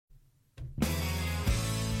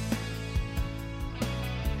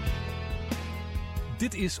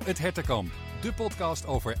Dit is Het Hertenkamp, de podcast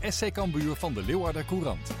over SC Cambuur van de Leeuwarder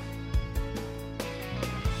Courant.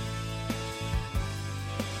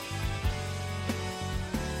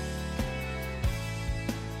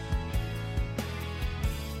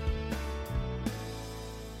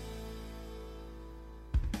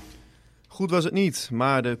 Goed was het niet,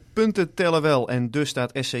 maar de punten tellen wel en dus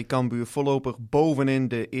staat SC Cambuur voorlopig bovenin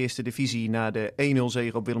de eerste divisie na de 1-0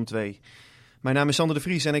 zege op Willem II. Mijn naam is Sander de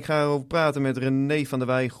Vries en ik ga erover praten met René van der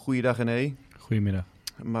Wij. Goeiedag René. Goedemiddag.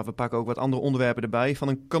 Maar we pakken ook wat andere onderwerpen erbij. Van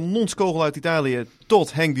een kanonskogel uit Italië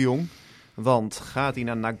tot Henk de Jong. Want gaat hij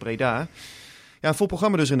naar NAC Breda? Ja, een vol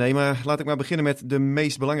programma dus René, maar laat ik maar beginnen met de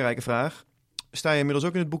meest belangrijke vraag. Sta je inmiddels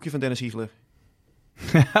ook in het boekje van Dennis Hiegler?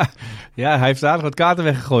 Ja, hij heeft aardig wat kaarten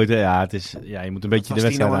weggegooid. Hè? Ja, je moet een beetje de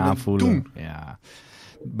wedstrijd aanvoelen. Ja.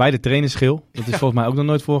 Bij de trainerschil. Dat is volgens mij ook nog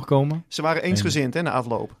nooit voorgekomen. Ze waren eensgezind hè, na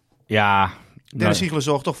afloop. Ja. Dennis Hiegler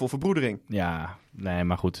zorgt toch voor verbroedering. Ja, nee,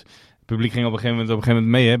 maar goed. Het publiek ging op een gegeven moment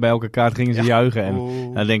mee. Hè? Bij elke kaart gingen ze juichen. En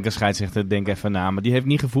dan denk ik als scheidsrechter, denk even na. Maar die heeft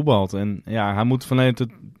niet gevoetbald. En ja, hij moet vanuit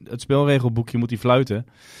het spelregelboekje moet hij fluiten.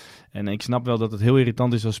 En ik snap wel dat het heel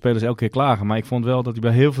irritant is als spelers elke keer klagen. Maar ik vond wel dat hij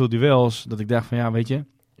bij heel veel duels, dat ik dacht van ja, weet je,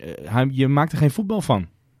 je maakt er geen voetbal van.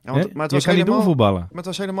 Ja, maar het was je kan niet doorvoetballen. Maar het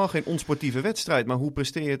was helemaal geen onsportieve wedstrijd. Maar hoe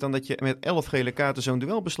presteer je het dan dat je met 11 gele kaarten zo'n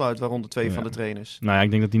duel besluit, waaronder 2 van de trainers? Nou ja, ik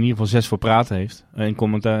denk dat hij in ieder geval 6 voor praten heeft. In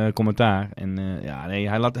commentaar. En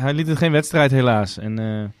hij liet het geen wedstrijd helaas.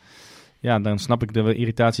 En dan snap ik de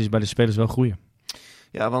irritaties bij de spelers wel groeien.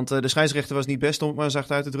 Ja, want de scheidsrechter was niet best om het maar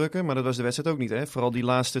zacht uit te drukken. Maar dat was de wedstrijd ook niet. Hè? Vooral die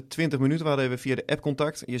laatste 20 minuten hadden we via de app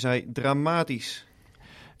contact. Je zei dramatisch.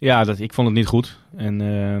 Ja, ik vond het niet goed. En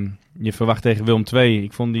je verwacht tegen Willem II.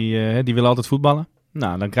 Ik vond die wil altijd voetballen.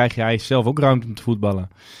 Nou, dan krijg jij zelf ook ruimte om te voetballen.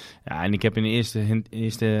 Ja, en ik heb in de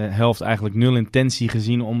eerste helft eigenlijk 0 intentie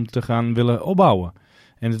gezien om te gaan willen opbouwen.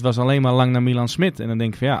 En het was alleen maar lang naar Milan Smit. En dan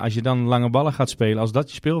denk ik van ja, als je dan lange ballen gaat spelen, als dat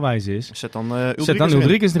je speelwijze is, zet dan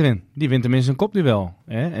Ulrikes erin. Die wint tenminste een kopduel.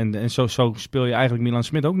 Hè? En zo speel je eigenlijk Milan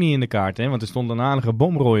Smit ook niet in de kaart. Hè? Want er stond een aardige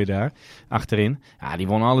bomrooie daar achterin. Ja, die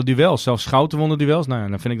won alle duels. Zelfs Schouten won de duels. Nou,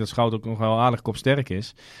 dan vind ik dat Schouten ook nog wel aardig kopsterk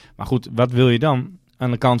is. Maar goed, wat wil je dan?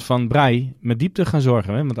 Aan de kant van Breij met diepte gaan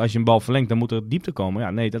zorgen. Hè? Want als je een bal verlengt, dan moet er diepte komen.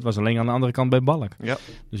 Ja, nee, dat was alleen aan de andere kant bij Balk. Ja.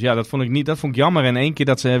 Dus ja, dat vond ik jammer. En één keer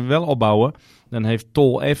dat ze wel opbouwen, dan heeft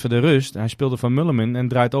Tol even de rust. Hij speelde van Mullerman en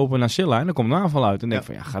draait open naar Silla. En dan komt een aanval uit. En denk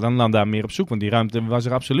van, ga dan daar meer op zoek. Want die ruimte was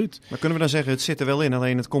er absoluut. Maar kunnen we dan zeggen, het zit er wel in,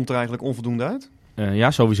 alleen het komt er eigenlijk onvoldoende uit?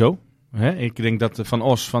 Ja, sowieso. Ik denk dat Van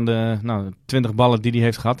Os van de 20 ballen die hij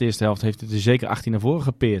heeft gehad, de eerste helft, heeft het er zeker 18 naar voren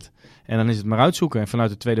gepeerd. En dan is het maar uitzoeken en vanuit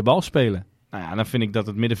de tweede bal spelen. Nou ja, dan vind ik dat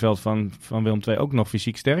het middenveld van Willem II ook nog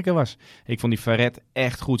fysiek sterker was. Ik vond die Farret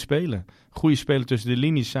echt goed spelen. Goede speler tussen de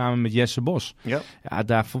linies samen met Jesse Bos. Ja,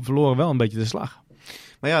 daar verloren wel een beetje de slag.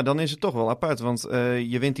 Maar ja, dan is het toch wel apart, want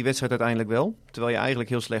je wint die wedstrijd uiteindelijk wel. Terwijl je eigenlijk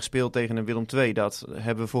heel slecht speelt tegen een Willem II, dat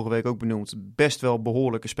hebben we vorige week ook benoemd, best wel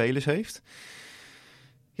behoorlijke spelers heeft.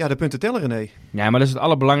 Ja, de punten tellen, René. Ja, maar dat is het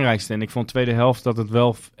allerbelangrijkste. En ik vond de tweede helft dat het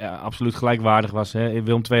wel absoluut gelijkwaardig was. Hè.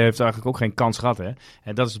 Willem II heeft eigenlijk ook geen kans gehad. Hè.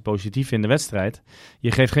 En dat is het positieve in de wedstrijd.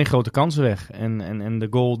 Je geeft geen grote kansen weg. En de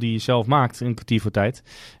goal die je zelf maakt in een kwartier voor tijd,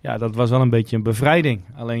 ja, dat was wel een beetje een bevrijding.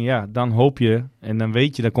 Alleen ja, dan hoop je en dan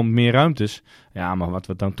weet je, er komt meer ruimtes. Ja, maar wat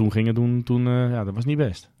we dan toen gingen doen, dat was niet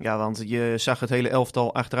best. Ja, want je zag het hele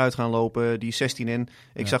elftal achteruit gaan lopen, die 16 in.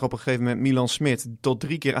 Ik zag op een gegeven moment Milan Smit tot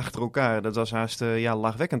 3 keer achter elkaar. Dat was haast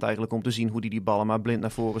lachwekkend eigenlijk om te zien hoe die ballen maar blind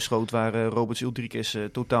naar voren schoot, waar Roberts Ulrikes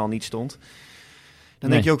totaal niet stond. Dan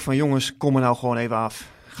denk je ook van jongens, kom er nou gewoon even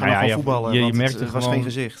af. Ga nou gewoon voetballen, je want merkte het was geen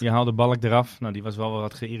gezicht. Je haalde Balk eraf, nou die was wel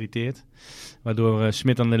wat geïrriteerd. Waardoor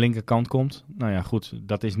Smit aan de linkerkant komt. Nou ja, goed,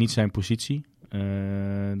 dat is niet zijn positie.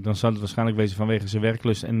 Dan zou het waarschijnlijk wezen vanwege zijn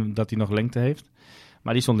werklust en dat hij nog lengte heeft.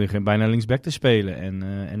 Maar die stond bijna linksback te spelen.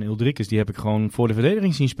 En Ulrikes, die heb ik gewoon voor de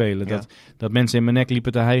verdediging zien spelen. Ja. Dat mensen in mijn nek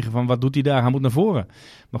liepen te hijgen van wat doet hij daar? Hij moet naar voren.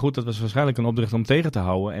 Maar goed, dat was waarschijnlijk een opdracht om tegen te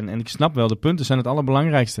houden. En ik snap wel, de punten zijn het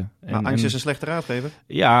allerbelangrijkste. Maar angst is een slechte raadgever.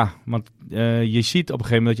 Ja, want je ziet op een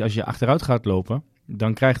gegeven moment dat als je achteruit gaat lopen,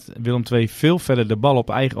 dan krijgt Willem II veel verder de bal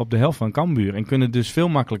op de helft van Cambuur. En kunnen dus veel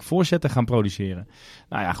makkelijk voorzetten gaan produceren.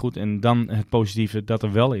 Nou ja, goed. En dan het positieve dat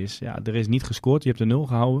er wel is. Ja, er is niet gescoord. Je hebt de 0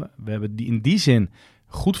 gehouden. We hebben in die zin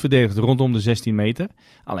goed verdedigd rondom de 16 meter.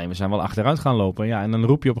 Alleen we zijn wel achteruit gaan lopen. Ja, en dan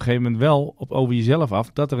roep je op een gegeven moment wel over jezelf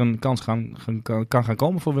af dat er een kans kan gaan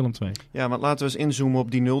komen voor Willem II. Ja, maar laten we eens inzoomen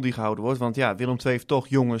op die 0 die gehouden wordt. Want ja, Willem II heeft toch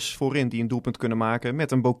jongens voorin die een doelpunt kunnen maken.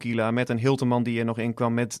 Met een Bokila, met een Hilterman die er nog in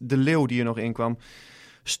kwam, met De Leeuw die er nog in kwam.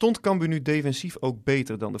 Stond Cambuur nu defensief ook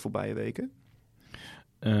beter dan de voorbije weken?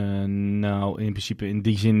 Nou, in principe in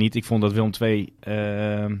die zin niet. Ik vond dat Willem II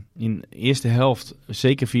in de eerste helft,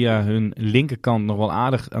 zeker via hun linkerkant, nog wel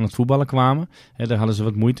aardig aan het voetballen kwamen. Daar hadden ze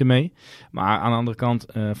wat moeite mee. Maar aan de andere kant,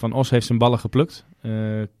 Van Os heeft zijn ballen geplukt.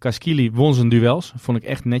 Kaskili won zijn duels, vond ik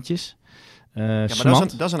echt netjes. Maar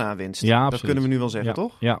dat is een aanwinst. Ja, dat kunnen we nu wel zeggen,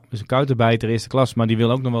 toch? Ja, dus een kuitenbijter eerste klas, maar die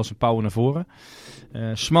wil ook nog wel zijn pauwen naar voren.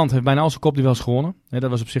 Smant heeft bijna al zijn kopduels gewonnen. Dat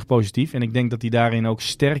was op zich positief. En ik denk dat hij daarin ook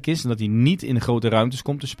sterk is en dat hij niet in de grote ruimtes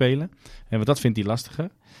komt te spelen. Want dat vindt hij lastiger.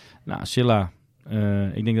 Nou, Silla,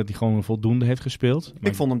 ik denk dat hij gewoon een voldoende heeft gespeeld.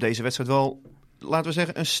 Ik vond hem deze wedstrijd wel, laten we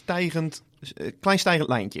zeggen, een klein stijgend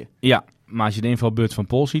lijntje. Ja, maar als je de invalbeurt van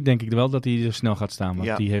Paul ziet, denk ik wel dat hij er snel gaat staan.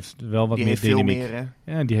 Want die heeft wel wat meer dynamiek. Veel meer,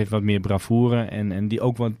 hè? Ja, die heeft wat meer bravoure en die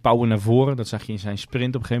ook wat power naar voren. Dat zag je in zijn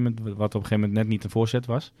sprint op een gegeven moment, wat op een gegeven moment net niet een voorzet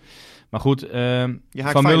was. Maar goed, je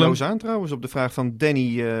haakt feilloos aan trouwens op de vraag van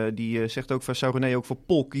Danny. Die zegt ook, zou René ook voor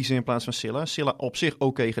Paul kiezen in plaats van Silla? Silla op zich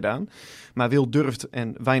oké gedaan, maar Wil durft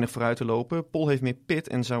en weinig vooruit te lopen. Paul heeft meer pit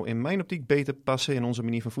en zou in mijn optiek beter passen in onze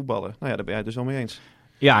manier van voetballen. Nou ja, daar ben jij het dus wel mee eens.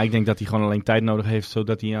 Ja, ik denk dat hij gewoon alleen tijd nodig heeft,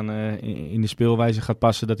 zodat hij in de speelwijze gaat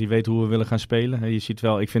passen, dat hij weet hoe we willen gaan spelen. Je ziet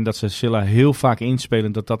wel, ik vind dat ze Silla heel vaak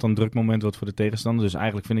inspelen, dat een druk moment wordt voor de tegenstander. Dus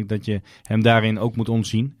eigenlijk vind ik dat je hem daarin ook moet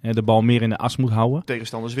omzien. De bal meer in de as moet houden.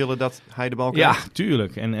 Tegenstanders willen dat hij de bal krijgt. Ja,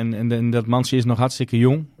 tuurlijk. En dat Mansje is nog hartstikke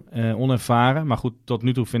jong, onervaren. Maar goed, tot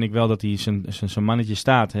nu toe vind ik wel dat hij zijn mannetje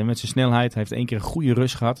staat. Met zijn snelheid. Hij heeft 1 keer een goede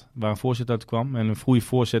rust gehad, waar een voorzet uit kwam. En een goede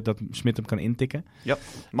voorzet dat Smit hem kan intikken. Ja,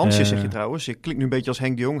 Mansje zeg je trouwens. Ik klink nu een beetje als Henk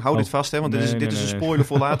de Jong. Hou dit vast, hè, want dit is een spoiler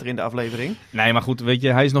voor later in de aflevering. Nee, maar goed, weet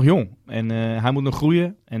je, hij is nog jong. En hij moet nog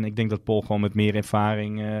groeien. En ik denk dat Paul gewoon met meer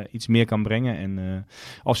ervaring iets meer kan brengen. En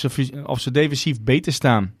of ze defensief beter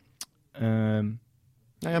staan,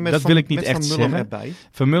 dat wil ik niet echt zeggen.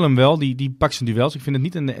 Vermullen wel, die pakt zijn duels. Ik vind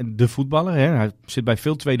het niet de voetballer. Hè. Hij zit bij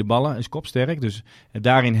veel tweede ballen, is kopsterk. Dus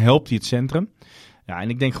daarin helpt hij het centrum. Ja, en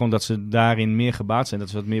ik denk gewoon dat ze daarin meer gebaat zijn. Dat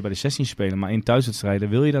ze wat meer bij de 16 spelen. Maar in thuiswedstrijden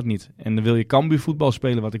wil je dat niet. En dan wil je Cambuur voetbal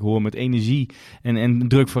spelen, wat ik hoor, met energie en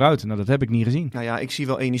druk vooruit. Nou, dat heb ik niet gezien. Nou ja, ik zie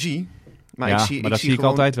wel energie. Maar ja, dat zie ik gewoon,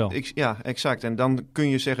 altijd wel. Ja, exact. En dan kun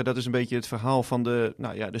je zeggen, dat is een beetje het verhaal van de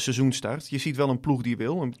seizoenstart. Je ziet wel een ploeg die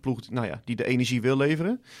wil. Een ploeg die de energie wil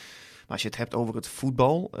leveren. Maar als je het hebt over het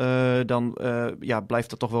voetbal, dan blijft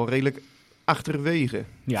dat toch wel redelijk achterwege,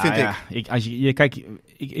 vind ik.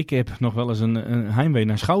 Ik heb nog wel eens een heimwee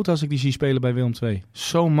naar Schouten als ik die zie spelen bij Willem II.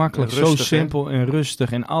 Zo makkelijk, rustig, zo simpel en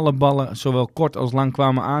rustig. En alle ballen, zowel kort als lang,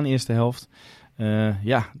 kwamen aan eerste helft.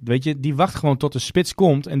 Weet je, die wacht gewoon tot de spits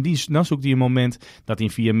komt. En dan zoekt hij een moment dat hij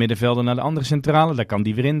via middenvelden naar de andere centrale. Daar kan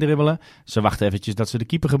die weer indribbelen. Ze wachten eventjes dat ze de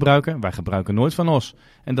keeper gebruiken. Wij gebruiken nooit Van Os.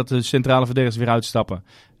 En dat de centrale verdedigers weer uitstappen.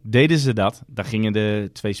 Deden ze dat, dan gingen de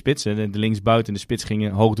 2 spitsen, de linksbuiten en de spits,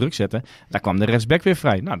 gingen hoog druk zetten. Daar kwam de rechtsback weer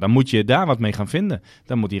vrij. Nou, dan moet je daar wat mee gaan vinden.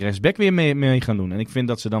 Dan moet die rechtsback weer mee gaan doen. En ik vind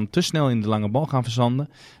dat ze dan te snel in de lange bal gaan verzanden.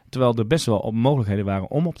 Terwijl er best wel mogelijkheden waren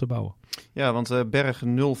om op te bouwen. Ja, want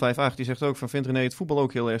Berg058 die zegt ook van, vindt René het voetbal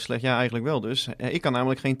ook heel erg slecht? Ja, eigenlijk wel dus. Ik kan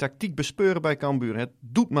namelijk geen tactiek bespeuren bij Cambuur. Het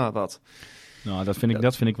doet maar wat. Nou, dat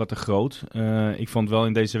vind ik wat te groot. Ik vond wel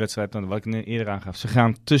in deze wedstrijd, wat ik eerder aangaf, ze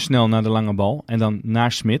gaan te snel naar de lange bal en dan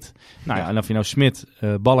naar Smit. Nou ja, en of je nou Smit,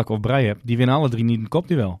 Balk of Breij hebt, die winnen alle 3 niet een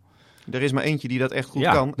kopduel. Er is maar eentje die dat echt goed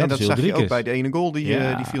kan. En dat zag je ook bij de ene goal die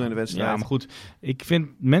viel in de wedstrijd. Ja, maar goed. Ik vind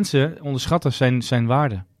mensen onderschatten zijn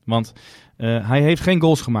waarde. Want hij heeft geen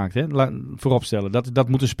goals gemaakt, hè? Vooropstellen. Dat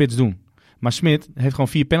moet een spits doen. Maar Smit heeft gewoon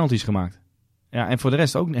 4 penalties gemaakt. Ja, en voor de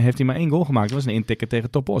rest ook heeft hij maar 1 goal gemaakt. Dat was een intikker tegen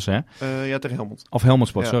Topos, hè? Tegen Helmond. Of Helmond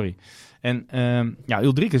Sport, sorry. En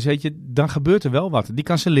Uldrikes, weet je, dan gebeurt er wel wat. Die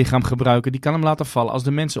kan zijn lichaam gebruiken, die kan hem laten vallen als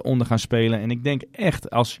de mensen onder gaan spelen. En ik denk echt,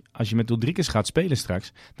 als je met Uldrikes gaat spelen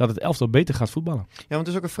straks, dat het elftal beter gaat voetballen. Ja, want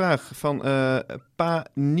er is ook een vraag van Pa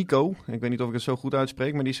Nico. Ik weet niet of ik het zo goed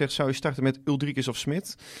uitspreek, maar die zegt, zou je starten met Uldrikes of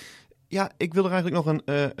Smit? Ja, ik wil er eigenlijk nog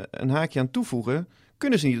een haakje aan toevoegen.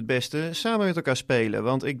 Kunnen ze niet het beste samen met elkaar spelen?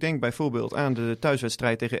 Want ik denk bijvoorbeeld aan de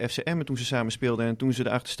thuiswedstrijd tegen FCM toen ze samen speelden en toen ze de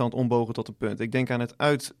achterstand ombogen tot een punt. Ik denk aan het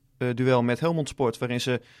uitduel met Helmond Sport, waarin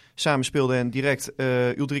ze samen speelden en direct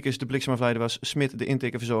Uldrikes de bliksemafleider was, Smit de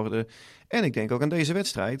intikker verzorgde. En ik denk ook aan deze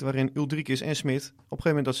wedstrijd, waarin Uldrikes en Smit, op een gegeven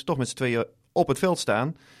moment dat ze toch met z'n tweeën op het veld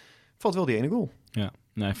staan, valt wel die ene goal. Ja,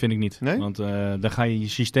 nee, vind ik niet. Nee? Want dan ga je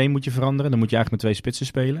systeem moet je veranderen. Dan moet je eigenlijk met 2 spitsen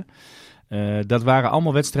spelen. Dat waren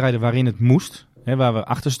allemaal wedstrijden waarin het moest. Hè, waar we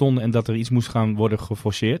achter stonden en dat er iets moest gaan worden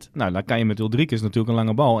geforceerd. Nou, dan kan je met Uldrikes natuurlijk een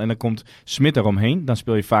lange bal. En dan komt Smit eromheen. Dan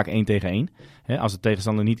speel je vaak 1 tegen 1. Hè, als de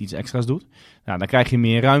tegenstander niet iets extra's doet. Nou, dan krijg je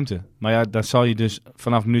meer ruimte. Maar ja, dan zal je dus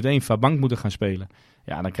vanaf minuut 1 van bank moeten gaan spelen.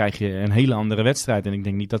 Ja, dan krijg je een hele andere wedstrijd. En ik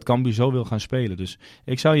denk niet dat Cambuur zo wil gaan spelen. Dus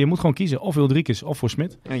je moet gewoon kiezen. Of Uldrikes of voor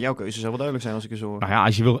Smit. En jouw keuze zou wel duidelijk zijn als ik er zo hoor. Nou ja,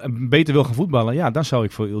 als je beter wil gaan voetballen, ja, dan zou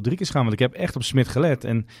ik voor Uldrikes gaan. Want ik heb echt op Smit gelet.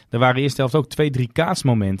 En er waren eerst helft ook 2-3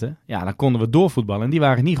 kaatsmomenten. Ja, dan konden we doorvoetballen. En die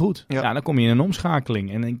waren niet goed. Ja, dan kom je in een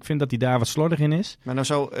omschakeling. En ik vind dat hij daar wat slordig in is. Maar nou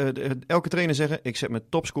zou elke trainer zeggen, ik zet mijn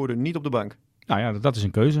topscorer niet op de bank. Nou ja, dat is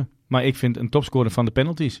een keuze. Maar ik vind een topscorer van de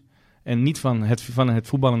penalties. En niet van het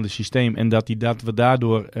voetballende systeem. En dat we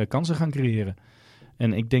daardoor kansen gaan creëren.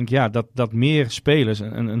 En ik denk dat meer spelers,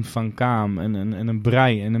 een Van Kaam, een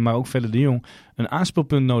Breij, maar ook verder de Jong, een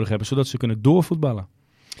aanspeelpunt nodig hebben. Zodat ze kunnen doorvoetballen.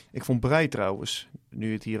 Ik vond Breij trouwens, nu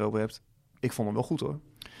je het hierover hebt, ik vond hem wel goed hoor.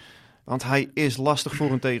 Want hij is lastig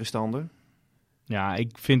voor een tegenstander. Ja,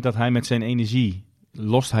 ik vind dat hij met zijn energie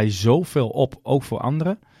lost hij zoveel op, ook voor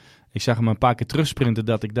anderen. Ik zag hem een paar keer terugsprinten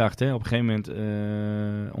dat ik dacht, op een gegeven moment,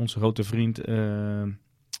 onze grote vriend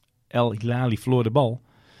El Hilali verloor de bal.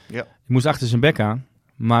 Ja. Hij moest achter zijn bek aan,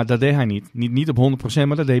 maar dat deed hij niet. Niet op 100%,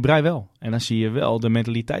 maar dat deed Breij wel. En dan zie je wel de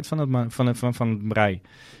mentaliteit van het Breij.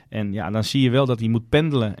 En ja, dan zie je wel dat hij moet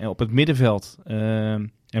pendelen op het middenveld.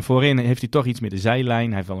 En voorin heeft hij toch iets meer de zijlijn.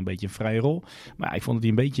 Hij heeft wel een beetje een vrije rol. Maar ja, ik vond dat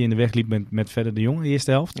hij een beetje in de weg liep met verder de Jong in de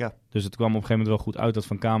eerste helft. Ja. Dus het kwam op een gegeven moment wel goed uit dat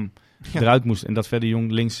Van Kaam eruit moest. En dat verder de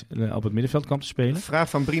Jong links op het middenveld kwam te spelen. Vraag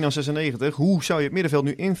van Brinan96. Hoe zou je het middenveld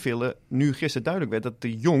nu invullen nu gisteren duidelijk werd dat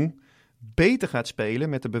de Jong beter gaat spelen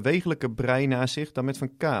met de bewegelijke Breij naast zich dan met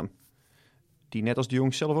Van Kaam? Die net als de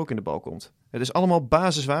Jong zelf ook in de bal komt. Het is allemaal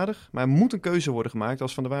basiswaardig, maar er moet een keuze worden gemaakt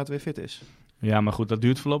als Van der Waard weer fit is. Ja, maar goed, dat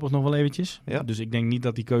duurt voorlopig nog wel eventjes. Ja. Dus ik denk niet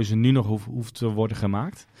dat die keuze nu nog hoeft te worden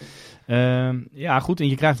gemaakt. Ja, goed, en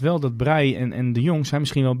je krijgt wel dat Breij en de Jong zijn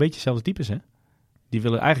misschien wel een beetje dezelfde types, hè? Die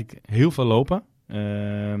willen eigenlijk heel veel lopen.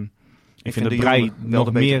 Ik vind dat Breij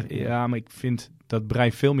nog meer... Ja, maar ik vind dat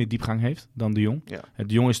Breij veel meer diepgang heeft dan de Jong. Ja.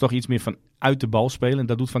 De Jong is toch iets meer van uit de bal spelen. En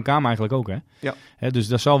dat doet Van Kaam eigenlijk ook, hè? Ja. Dus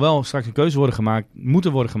daar zal wel straks een keuze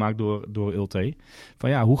moeten worden gemaakt door Ulte. Van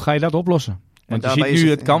ja, hoe ga je dat oplossen? Want je ziet nu,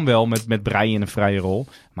 het kan wel met Breij in een vrije rol.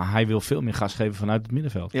 Maar hij wil veel meer gas geven vanuit het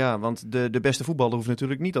middenveld. Ja, want de beste voetballer hoeft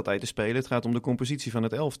natuurlijk niet altijd te spelen. Het gaat om de compositie van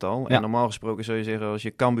het elftal. Ja. En normaal gesproken zou je zeggen, als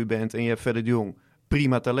je Cambuur bent en je hebt verder de Jong,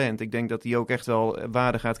 prima talent. Ik denk dat hij ook echt wel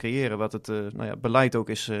waarde gaat creëren. Wat het beleid ook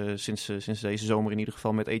is sinds deze zomer in ieder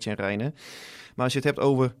geval met Etienne Rijnen. Maar als je het hebt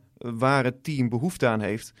over waar het team behoefte aan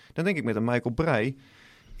heeft, dan denk ik met een Michael Breij,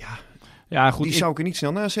 ja, goed, die zou ik er niet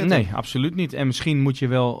snel naast zetten. Nee, absoluut niet. En misschien moet je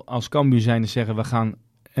wel als Cambuur zijnde zeggen,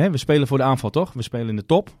 we spelen voor de aanval, toch? We spelen in de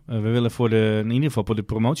top. We willen in ieder geval voor de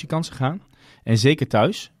promotiekansen gaan. En zeker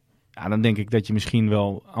thuis. Ja, dan denk ik dat je misschien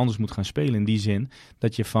wel anders moet gaan spelen in die zin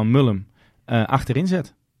dat je Van Mullum achterin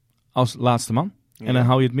zet als laatste man. Ja. En dan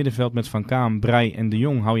hou je het middenveld met Van Kaam, Breij en de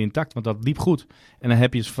Jong hou je intact, want dat liep goed. En dan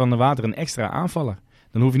heb je Van der Water een extra aanvaller.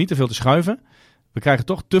 Dan hoef je niet te veel te schuiven. We krijgen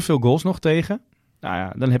toch te veel goals nog tegen. Nou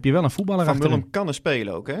ja, dan heb je wel een voetballer Van achterin. Mullum kan er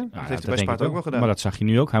spelen ook, hè? Dat heeft hij bij Sparta ook wel gedaan. Maar dat zag je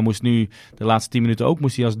nu ook. Hij moest nu de laatste 10 minuten ook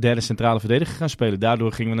als derde centrale verdediger gaan spelen.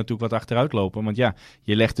 Daardoor gingen we natuurlijk wat achteruit lopen. Want ja,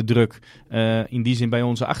 je legt de druk in die zin bij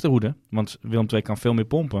onze achterhoede. Want Willem II kan veel meer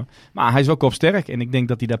pompen. Maar hij is wel kopsterk en ik denk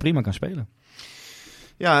dat hij daar prima kan spelen.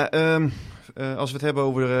 Ja, als we het hebben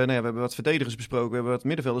over... we hebben wat verdedigers besproken, we hebben wat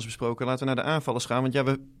middenvelders besproken. Laten we naar de aanvallers gaan. Want ja,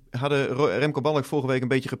 we hadden Remco Balk vorige week een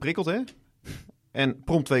beetje geprikkeld, hè? En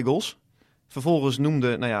prompt 2 goals. Vervolgens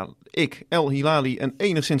noemde, ik, El Hilali, een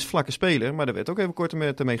enigszins vlakke speler. Maar daar werd ook even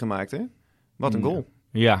kort mee gemaakt, hè? Wat een goal.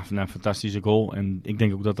 Ja, een fantastische goal. En ik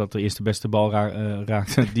denk ook dat dat de eerste beste bal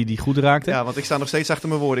raakte die goed raakte. Ja, want ik sta nog steeds achter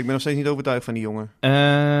mijn woorden. Ik ben nog steeds niet overtuigd van die jongen.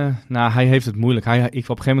 Hij heeft het moeilijk. Op een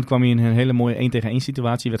gegeven moment kwam hij in een hele mooie 1-tegen-1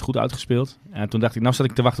 situatie. Werd goed uitgespeeld. En toen dacht ik, nou zat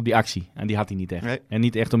ik te wachten op die actie. En die had hij niet echt. Nee. En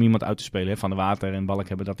niet echt om iemand uit te spelen. Hè. Van der Water en Balk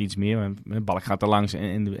hebben dat iets meer. Balk gaat er langs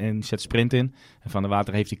en zet sprint in. En Van der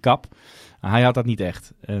Water heeft die kap. Hij had dat niet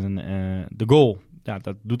echt. En de goal... Ja,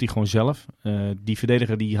 dat doet hij gewoon zelf. Die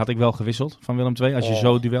verdediger die had ik wel gewisseld van Willem II. Als je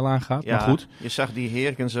zo het duel aangaat. Ja, maar goed. Je zag die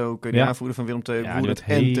Herkens ook, die aanvoerder van Willem II.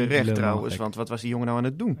 En terecht trouwens. Want wat was die jongen nou aan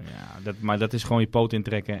het doen? Ja, maar dat is gewoon je poot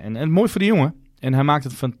intrekken. En mooi voor de jongen. En hij maakt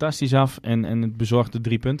het fantastisch af en het bezorgt de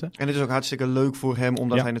 3 punten. En het is ook hartstikke leuk voor hem,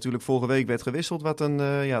 omdat hij natuurlijk vorige week werd gewisseld. Wat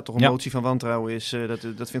toch een motie van wantrouwen is.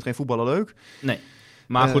 Dat vindt geen voetballer leuk. Nee.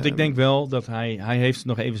 Maar goed, ik denk wel dat hij heeft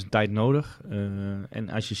nog even zijn tijd nodig. En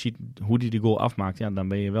als je ziet hoe hij de goal afmaakt, dan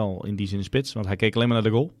ben je wel in die zin een spits. Want hij keek alleen maar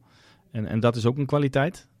naar de goal. En dat is ook een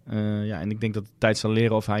kwaliteit. En ik denk dat de tijd zal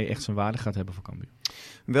leren of hij echt zijn waarde gaat hebben voor Cambuur.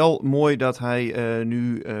 Wel mooi dat hij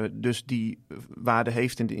nu dus die waarde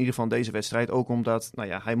heeft in ieder geval deze wedstrijd. Ook omdat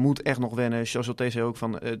hij moet echt nog wennen. Chosoté zei ook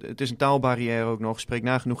van het is een taalbarrière ook nog. Spreekt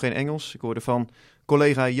nagenoeg geen Engels. Ik hoorde van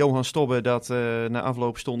collega Johan Stobbe dat na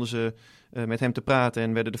afloop stonden ze met hem te praten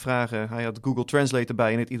en werden de vragen. Hij had Google Translate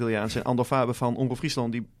erbij in het Italiaans. En Andor Faber van Omroep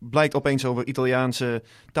Friesland, die blijkt opeens over Italiaanse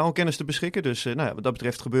taalkennis te beschikken. Dus wat dat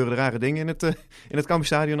betreft gebeuren er rare dingen in het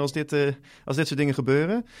Cambuurstadion als dit soort dingen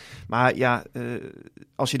gebeuren. Maar ja,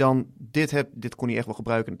 als je dan dit hebt, dit kon hij echt wel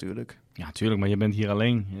gebruiken natuurlijk. Ja, tuurlijk, maar je bent hier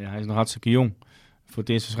alleen. Ja, hij is nog hartstikke jong. Voor het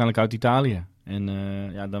eerst waarschijnlijk uit Italië. En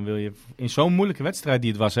dan wil je in zo'n moeilijke wedstrijd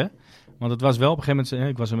die het was, hè. Want het was wel op een gegeven moment,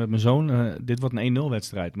 ik was er met mijn zoon, dit wordt een 1-0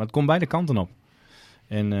 wedstrijd. Maar het komt beide kanten op.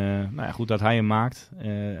 En goed, dat hij hem maakt.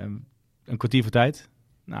 Een kwartier voor tijd.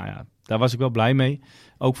 Nou ja, daar was ik wel blij mee.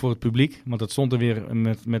 Ook voor het publiek, want het stond er weer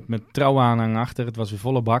met trouwe aanhang achter. Het was weer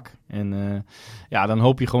volle bak. En dan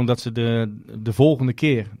hoop je gewoon dat ze de volgende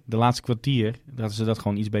keer, de laatste kwartier, dat ze dat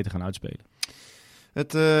gewoon iets beter gaan uitspelen.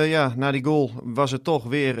 Na die goal was het toch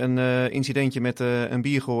weer een incidentje met een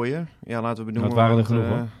biergooier. Ja, laten we benoemen. Het waren er genoeg,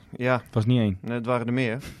 hoor. Ja. Het was niet één. Nee, het waren er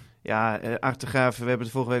meer. Ja, Art de Graaf, we hebben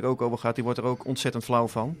het vorige week ook over gehad. Die wordt er ook ontzettend flauw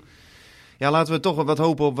van. Ja, laten we toch wat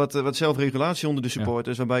hopen op wat zelfregulatie onder de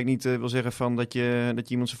supporters. Ja. Waarbij ik niet wil zeggen van dat je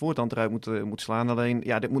iemand zijn voortand eruit moet slaan. Alleen,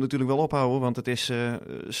 ja, dit moet natuurlijk wel ophouden. Want het is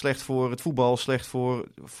slecht voor het voetbal, slecht voor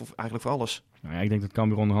eigenlijk voor alles. Nou ja, ik denk dat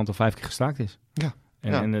Cambuur onderhand al 5 keer gestaakt is. Ja.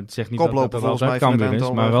 En het zegt niet Koploper dat altijd Cambuur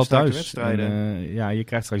is, maar wel thuis. En, je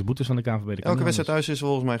krijgt straks boetes van de KNVB. Elke wedstrijd thuis is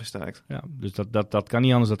volgens mij gestaakt. Ja, dus dat kan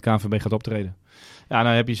niet anders dat KNVB gaat optreden. Ja,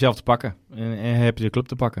 dan heb je jezelf te pakken. En heb je de club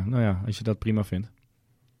te pakken. Nou ja, als je dat prima vindt.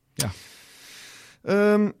 Ja.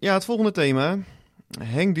 Het volgende thema.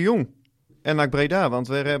 Henk de Jong en NAC Breda. Want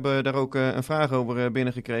we hebben daar ook een vraag over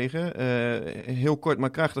binnengekregen. Heel kort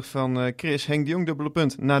maar krachtig van Chris. Henk de Jong, dubbele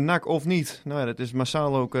punt. Naar NAC of niet? Nou ja, dat is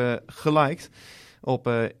massaal ook geliked.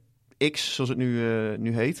 Op X, zoals het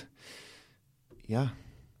nu heet. Ja,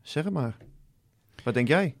 zeg het maar. Wat denk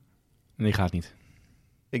jij? Nee, gaat niet.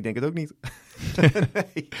 Ik denk het ook niet.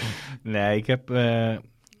 Nee, ik heb...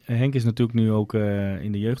 Henk is natuurlijk nu ook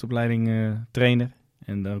in de jeugdopleiding trainer.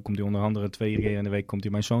 En dan komt hij onder andere 2 keer in de week komt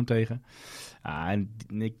hij mijn zoon tegen. En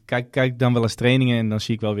ik kijk dan wel eens trainingen en dan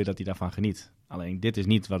zie ik wel weer dat hij daarvan geniet. Alleen dit is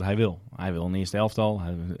niet wat hij wil. Hij wil een eerste elftal,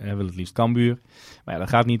 hij wil het liefst Cambuur. Maar ja, dat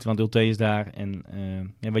gaat niet, want Ulte is daar. En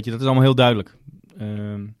weet je, dat is allemaal heel duidelijk.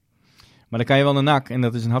 Maar dan kan je wel naar NAC en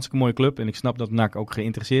dat is een hartstikke mooie club. En ik snap dat NAC ook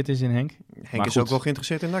geïnteresseerd is in Henk. Henk is ook wel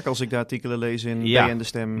geïnteresseerd in NAC als ik de artikelen lees in BN De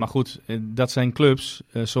Stem. Maar goed, dat zijn clubs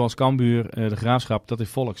zoals Cambuur, de Graafschap, dat is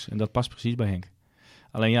volks. En dat past precies bij Henk.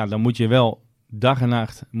 Alleen ja, dan moet je wel dag en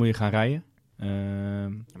nacht gaan rijden.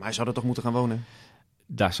 Maar hij zou er toch moeten gaan wonen?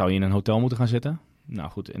 Daar zou je in een hotel moeten gaan zitten. Nou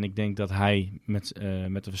goed, en ik denk dat hij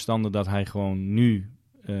met de verstande dat hij gewoon nu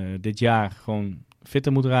dit jaar gewoon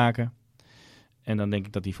fitter moet raken. En dan denk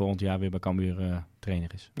ik dat hij volgend jaar weer bij Cambuur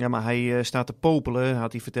trainer is. Ja, maar hij staat te popelen,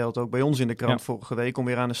 had hij verteld ook bij ons in de krant vorige week, om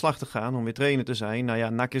weer aan de slag te gaan, om weer trainer te zijn. Nou ja,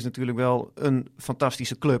 NAC is natuurlijk wel een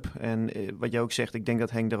fantastische club. En wat jij ook zegt, ik denk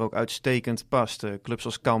dat Henk daar ook uitstekend past. Clubs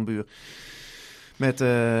als Cambuur.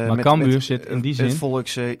 Maar Cambuur zit in die zin... Het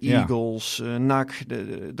Volks, Eagles, NAC,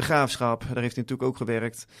 de Graafschap, daar heeft hij natuurlijk ook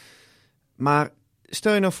gewerkt. Maar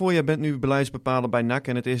stel je nou voor, je bent nu beleidsbepaler bij NAC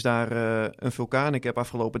en het is daar een vulkaan. Ik heb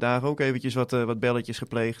afgelopen dagen ook eventjes wat belletjes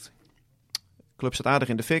gepleegd. De club staat aardig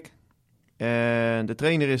in de fik. En de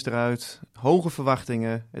trainer is eruit. Hoge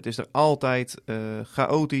verwachtingen. Het is er altijd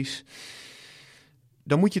chaotisch.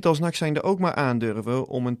 Dan moet je het als NAC zijnde ook maar aandurven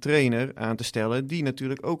om een trainer aan te stellen die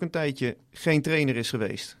natuurlijk ook een tijdje geen trainer is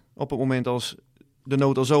geweest. Op het moment als de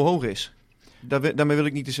nood al zo hoog is. Daarmee wil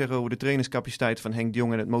ik niet te zeggen over de trainerscapaciteit van Henk de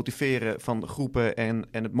Jong en het motiveren van de groepen en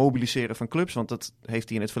het mobiliseren van clubs, want dat heeft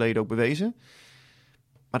hij in het verleden ook bewezen.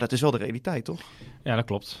 Maar dat is wel de realiteit, toch? Ja, dat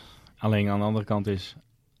klopt. Alleen aan de andere kant is,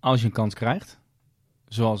 als je een kans krijgt,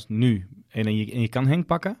 zoals nu, en je kan Henk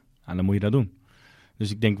pakken, dan moet je dat doen.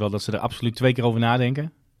 Dus ik denk wel dat ze er absoluut 2 keer over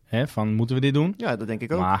nadenken. Hè, van, moeten we dit doen? Ja, dat denk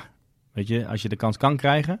ik ook. Maar, weet je, als je de kans kan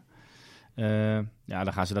krijgen,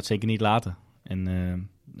 dan gaan ze dat zeker niet laten. En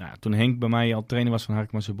toen Henk bij mij al trainer was van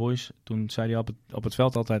Harkemasse Boys, toen zei hij op het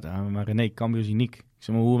veld altijd, maar René, Cambuur is uniek. Ik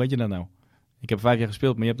zei, maar hoe weet je dat nou? Ik heb 5 jaar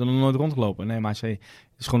gespeeld, maar je hebt er nog nooit rondgelopen. Nee, maar hij zei,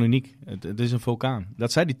 het is gewoon uniek. Het is een vulkaan.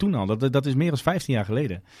 Dat zei hij toen al. Dat is meer dan 15 jaar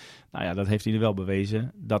geleden. Nou ja, dat heeft hij er wel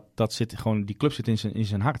bewezen. Dat zit gewoon, die club zit in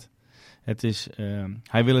zijn hart. Het is,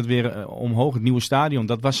 hij wil het weer omhoog, het nieuwe stadion.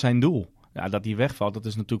 Dat was zijn doel. Ja, dat hij wegvalt, dat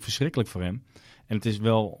is natuurlijk verschrikkelijk voor hem. En het is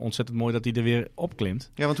wel ontzettend mooi dat hij er weer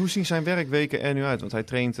opklimt. Ja, want hoe zien zijn werkweken er nu uit? Want hij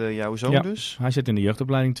traint jouw zoon dus. Hij zit in de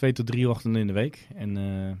jeugdopleiding 2 tot 3 ochtenden in de week. En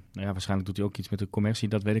waarschijnlijk doet hij ook iets met de commercie.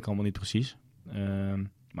 Dat weet ik allemaal niet precies.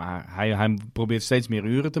 Maar hij probeert steeds meer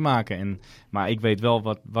uren te maken. Maar ik weet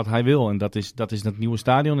wel wat hij wil. En dat is dat nieuwe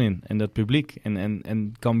stadion in. En dat publiek.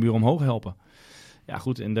 En Cambuur omhoog helpen. ja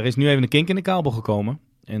goed, en er is nu even een kink in de kabel gekomen.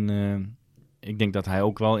 En ik denk dat hij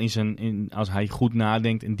ook wel als hij goed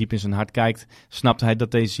nadenkt en diep in zijn hart kijkt, snapt hij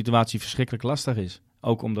dat deze situatie verschrikkelijk lastig is.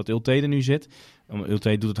 Ook omdat Ulte er nu zit.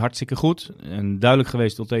 Ulte doet het hartstikke goed. En duidelijk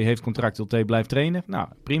geweest, Ulte heeft contract, Ulte blijft trainen. Nou,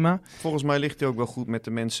 prima. Volgens mij ligt hij ook wel goed met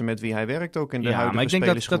de mensen met wie hij werkt ook in de huidige maar ik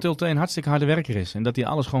denk dat Ulte een hartstikke harde werker is. En dat hij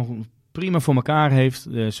alles gewoon prima voor elkaar heeft.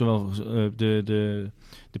 Zowel de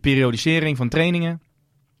periodisering van trainingen.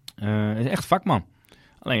 Is echt vakman.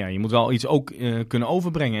 Alleen ja, je moet wel iets ook kunnen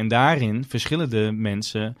overbrengen. En daarin verschillen de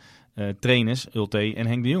mensen, trainers, Ulte en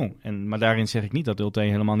Henk de Jong. Maar daarin zeg ik niet dat Ulte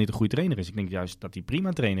helemaal niet een goede trainer is. Ik denk juist dat hij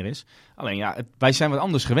prima trainer is. Alleen ja, wij zijn wat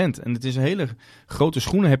anders gewend. En het is een hele grote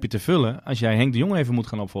schoenen heb je te vullen als jij Henk de Jong even moet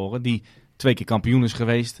gaan opvolgen. Die 2 keer kampioen is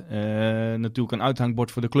geweest. Natuurlijk een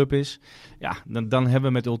uithangbord voor de club is. Ja, dan hebben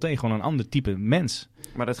we met Ulte gewoon een ander type mens.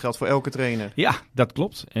 Maar dat geldt voor elke trainer. Ja, dat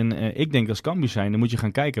klopt. En ik denk als Cambuur zijn, dan moet je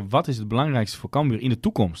gaan kijken wat is het belangrijkste voor Cambuur in de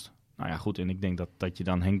toekomst. Nou ja, goed. En ik denk dat je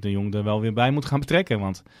dan Henk de Jong er wel weer bij moet gaan betrekken.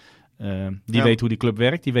 Want die weet hoe die club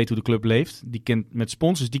werkt, die weet hoe de club leeft. Die kent met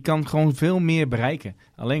sponsors, die kan gewoon veel meer bereiken.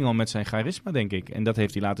 Alleen al met zijn charisma, denk ik. En dat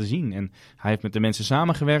heeft hij laten zien. En hij heeft met de mensen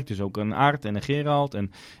samengewerkt. Dus ook een Aart en een Gerald.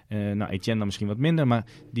 En Etienne dan misschien wat minder. Maar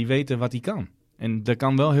die weten wat hij kan. En er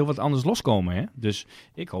kan wel heel wat anders loskomen. Hè? Dus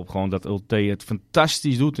ik hoop gewoon dat Ulte het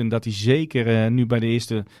fantastisch doet. En dat hij zeker nu bij de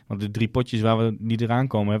eerste... Want de 3 potjes die eraan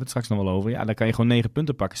komen, hebben we het straks nog wel over. Ja, daar kan je gewoon 9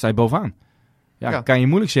 punten pakken. Sta je bovenaan. Ja, kan je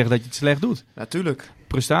moeilijk zeggen dat je het slecht doet. Natuurlijk.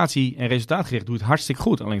 Prestatie en resultaatgericht doet het hartstikke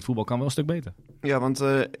goed. Alleen het voetbal kan wel een stuk beter. Ja, want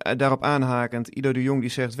daarop aanhakend, Ido de Jong die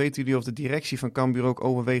zegt... Weten jullie of de directie van Cambuur ook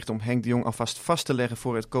overweegt om Henk de Jong alvast vast te leggen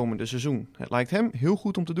voor het komende seizoen? Het lijkt hem heel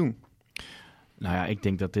goed om te doen. Nou ja, ik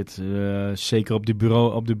denk dat dit zeker op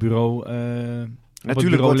de bureau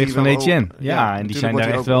natuurlijk ligt van Etienne. Ja, en die zijn daar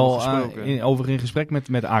echt wel over in gesprek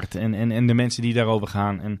met Art en de mensen die daarover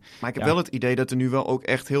gaan. Maar ik heb wel het idee dat er nu wel ook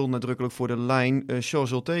echt heel nadrukkelijk voor de lijn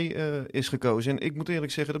Charles Ulte is gekozen. En ik moet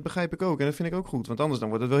eerlijk zeggen, dat begrijp ik ook. En dat vind ik ook goed. Want anders dan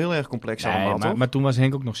wordt het wel heel erg complex allemaal, toch? Maar toen was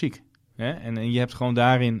Henk ook nog ziek. Hè? En je hebt gewoon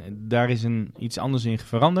daar is iets anders in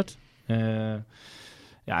veranderd.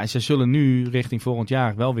 Ja, en ze zullen nu richting volgend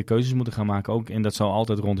jaar wel weer keuzes moeten gaan maken ook. En dat zal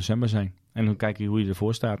altijd rond december zijn. En dan kijk je hoe je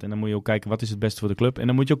ervoor staat. En dan moet je ook kijken wat is het beste voor de club. En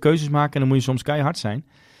dan moet je ook keuzes maken en dan moet je soms keihard zijn.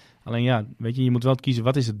 Alleen ja, weet je moet wel kiezen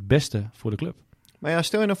wat is het beste voor de club. Maar ja,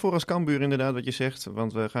 stel je nou voor als Cambuur inderdaad wat je zegt.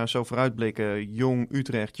 Want we gaan zo vooruitblikken. Jong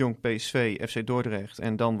Utrecht, Jong PSV, FC Dordrecht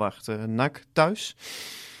en dan wacht NAC thuis.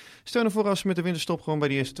 Stel je nou voor als ze met de winterstop gewoon bij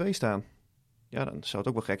die eerste 2 staan. Ja, dan zou het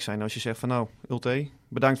ook wel gek zijn als je zegt van nou, Ulte,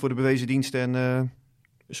 bedankt voor de bewezen dienst en...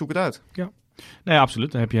 zoek het uit. Ja. Nee,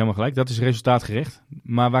 absoluut. Daar heb je helemaal gelijk. Dat is resultaatgericht.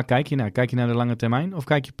 Maar waar kijk je naar? Kijk je naar de lange termijn of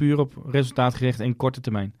kijk je puur op resultaatgericht en korte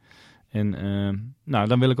termijn? En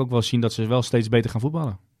dan wil ik ook wel zien dat ze wel steeds beter gaan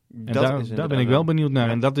voetballen. En daar ben ik wel benieuwd naar.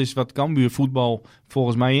 Ja. En dat is wat Cambuur voetbal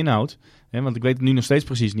volgens mij inhoudt. Want ik weet het nu nog steeds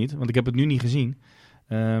precies niet. Want ik heb het nu niet gezien.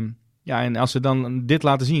 En als ze dan dit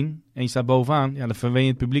laten zien en je staat bovenaan, dan verween je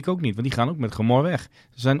het publiek ook niet. Want die gaan ook met gemor weg.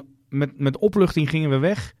 Ze zijn... Met opluchting gingen we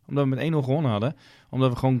weg, omdat we met 1-0 gewonnen hadden.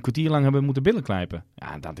 Omdat we gewoon een kwartier lang hebben moeten billen knijpen.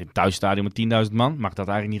 Ja, dat in het thuisstadion met 10.000 man mag dat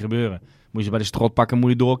eigenlijk niet gebeuren. Moet je ze bij de strot pakken, moet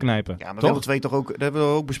je doorknijpen. Ja, maar we hebben dat hebben we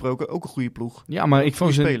ook besproken, ook een goede ploeg. Ja, maar ik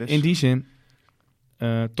vond ze in die zin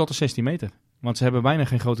tot de 16 meter. Want ze hebben bijna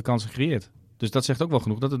geen grote kansen gecreëerd. Dus dat zegt ook wel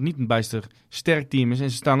genoeg dat het niet een bijster sterk team is. En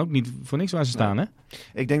ze staan ook niet voor niks waar ze staan, hè?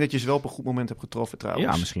 Ik denk dat je ze wel op een goed moment hebt getroffen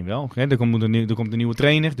trouwens. Ja, misschien wel. Er komt een nieuwe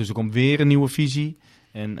trainer, dus er komt weer een nieuwe visie.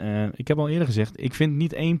 En ik heb al eerder gezegd, ik vind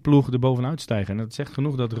niet 1 ploeg er bovenuit stijgen. En dat zegt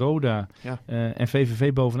genoeg dat Roda en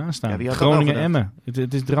VVV bovenaan staan. Ja, Groningen, Emmen.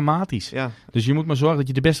 Het is dramatisch. Ja. Dus je moet maar zorgen dat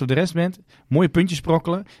je de beste of de rest bent. Mooie puntjes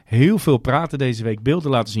sprokkelen. Heel veel praten deze week.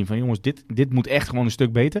 Beelden laten zien van jongens, dit moet echt gewoon een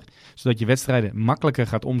stuk beter. Zodat je wedstrijden makkelijker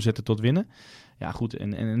gaat omzetten tot winnen. Ja goed,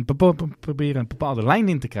 en proberen een bepaalde lijn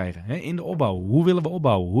in te krijgen. Hè, in de opbouw. Hoe willen we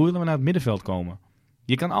opbouwen? Hoe willen we naar het middenveld komen?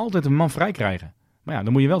 Je kan altijd een man vrij krijgen. Maar ja,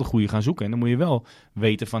 dan moet je wel de goede gaan zoeken. En dan moet je wel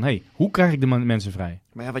weten van, hoe krijg ik de mensen vrij?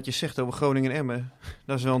 Maar ja, wat je zegt over Groningen en Emmen,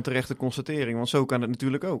 dat is wel een terechte constatering. Want zo kan het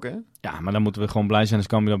natuurlijk ook, hè? Ja, maar dan moeten we gewoon blij zijn als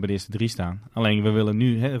Cambuur bij de eerste 3 staan. Alleen, we willen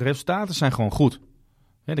nu... de resultaten zijn gewoon goed.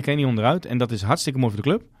 Daar kan je niet onderuit. En dat is hartstikke mooi voor de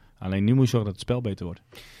club. Alleen nu moet je zorgen dat het spel beter wordt.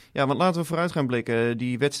 Ja, want laten we vooruit gaan blikken.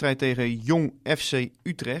 Die wedstrijd tegen Jong FC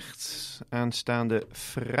Utrecht. Aanstaande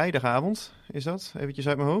vrijdagavond is dat. Eventjes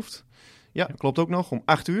uit mijn hoofd. Ja, klopt ook nog. Om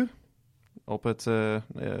 8:00. Op het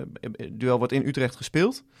duel wordt in Utrecht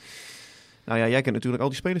gespeeld. Nou ja, jij kent natuurlijk al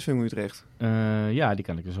die spelers van Utrecht. Ja, die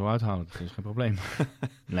kan ik er zo uithalen. Dat is geen probleem.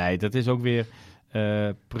 Nee, dat is ook weer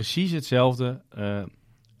precies hetzelfde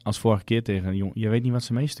als vorige keer tegen Jong. Je weet niet wat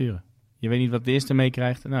ze meesturen. Je weet niet wat de eerste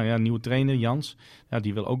meekrijgt. Nou ja, nieuwe trainer, Jans. Ja,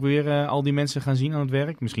 die wil ook weer al die mensen gaan zien aan het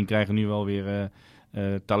werk. Misschien krijgen nu wel weer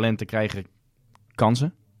talenten krijgen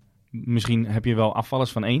kansen. Misschien heb je wel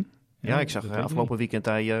afvallers van 1. Ja, ik zag afgelopen weekend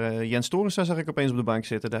daar Jens Torensen zag ik opeens op de bank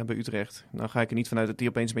zitten, daar bij Utrecht. Nou ga ik er niet vanuit dat hij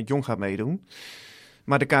opeens met Jong gaat meedoen.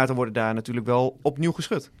 Maar de kaarten worden daar natuurlijk wel opnieuw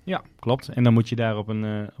geschud. Ja, klopt. En dan moet je daar op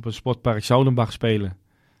een sportpark Zoudenbach spelen.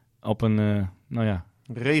 Op een,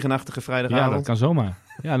 regenachtige vrijdagavond. Ja, dat kan zomaar.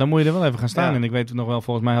 Ja, dan moet je er wel even gaan staan. Ja. En ik weet nog wel,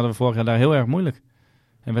 volgens mij hadden we vorig jaar daar heel erg moeilijk.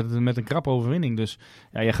 En werd het met een krappe overwinning. Dus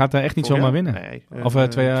ja, je gaat daar echt niet zomaar winnen. Nee, of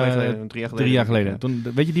 3 jaar geleden. Toen,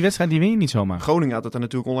 weet je, die wedstrijd die win je niet zomaar. Groningen had het dan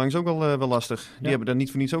natuurlijk onlangs ook wel lastig. Die hebben daar niet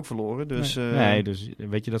voor niets ook verloren. Dus, nee, dus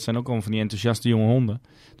weet je, dat zijn ook allemaal van die enthousiaste jonge honden.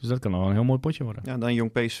 Dus dat kan wel een heel mooi potje worden. Ja, dan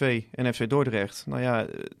Jong PSV en FC Dordrecht. Nou ja,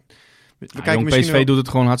 kijken Jong PSV wel... doet het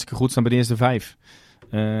gewoon hartstikke goed, staan bij de eerste 5.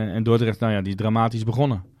 En Dordrecht, nou ja, die is dramatisch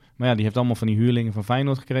begonnen. Maar ja, die heeft allemaal van die huurlingen van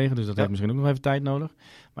Feyenoord gekregen. Dus dat heeft misschien ook nog even tijd nodig.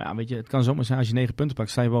 Maar ja, weet je, het kan zomaar zijn als je 9 punten pakt,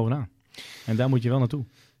 sta je bovenaan. En daar moet je wel naartoe.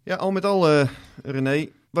 Ja, al met al, René,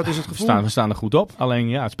 wat is het gevoel? We staan er goed op. Alleen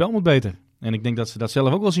ja, het spel moet beter. En ik denk dat ze dat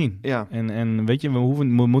zelf ook wel zien. Ja. En weet je, we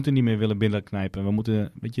moeten niet meer willen billen knijpen. We moeten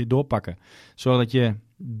een beetje doorpakken. Zodat je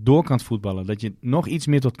door kan voetballen. Dat je nog iets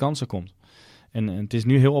meer tot kansen komt. En het is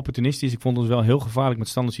nu heel opportunistisch. Ik vond ons wel heel gevaarlijk met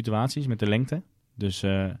standaard situaties, met de lengte. Dus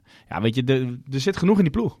ja, weet je, er zit genoeg in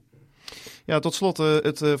die ploeg. Ja, tot slot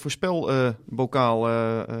het voorspelbokaal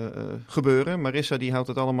gebeuren. Marissa die houdt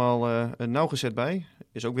het allemaal nauwgezet bij.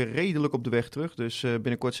 Is ook weer redelijk op de weg terug. Dus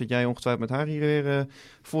binnenkort zit jij ongetwijfeld met haar hier weer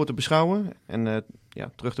voor te beschouwen. En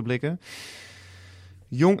terug te blikken.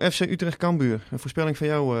 Jong FC Utrecht Cambuur. Een voorspelling van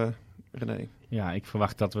jou, René. Ja, ik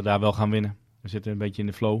verwacht dat we daar wel gaan winnen. We zitten een beetje in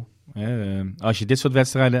de flow. Als je dit soort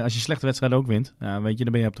wedstrijden, als je slechte wedstrijden ook wint, weet je,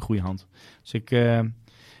 dan ben je op de goede hand. Dus ik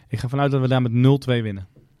ga vanuit dat we daar met 0-2 winnen.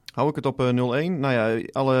 Hou ik het op 0-1. Nou ja,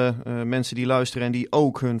 alle mensen die luisteren en die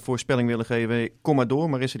ook hun voorspelling willen geven, kom maar door.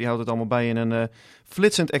 Marissa die houdt het allemaal bij in een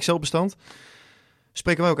flitsend Excel-bestand.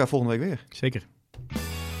 Spreken wij elkaar volgende week weer. Zeker.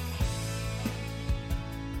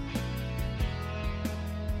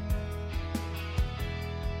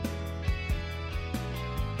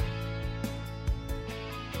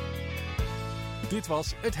 Dit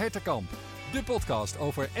was Het Hertenkamp, de podcast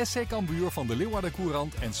over SC Cambuur van de Leeuwarder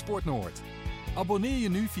Courant en Sport Noord. Abonneer je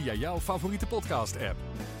nu via jouw favoriete podcast-app.